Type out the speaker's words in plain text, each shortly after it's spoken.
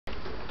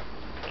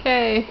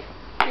Okay,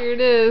 here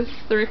it is,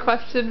 the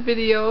requested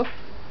video.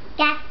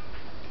 That's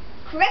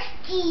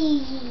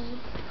Christy.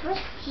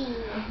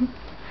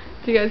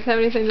 Do you guys have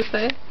anything to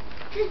say?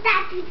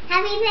 Happy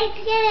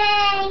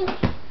Thanksgiving!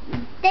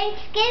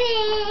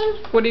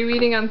 Thanksgiving! What are you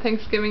eating on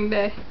Thanksgiving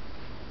Day?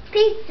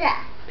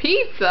 Pizza.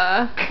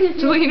 Pizza?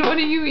 Jalene, what are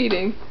you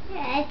eating?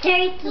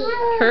 Turkey.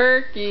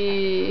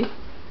 Turkey.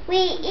 We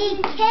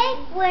eat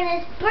cake when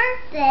it's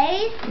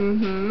birthdays.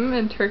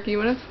 And turkey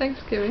when it's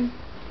Thanksgiving.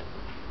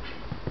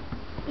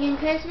 And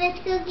Christmas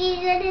cookies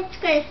when it's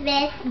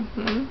Christmas.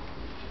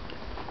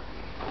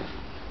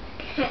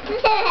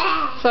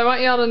 So I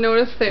want y'all to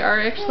notice they are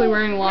actually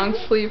wearing long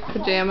sleeve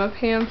pajama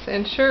pants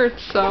and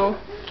shirts, so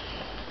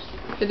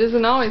it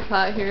isn't always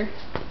hot here.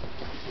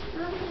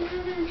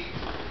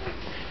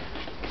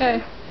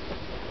 Okay.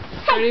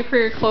 Ready for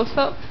your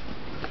close-up?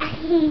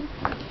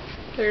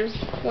 There's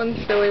one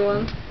silly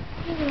one.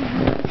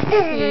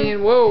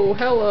 And whoa,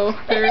 hello.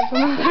 There's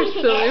another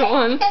silly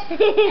one.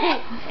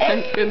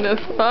 My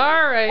goodness.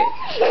 Alright.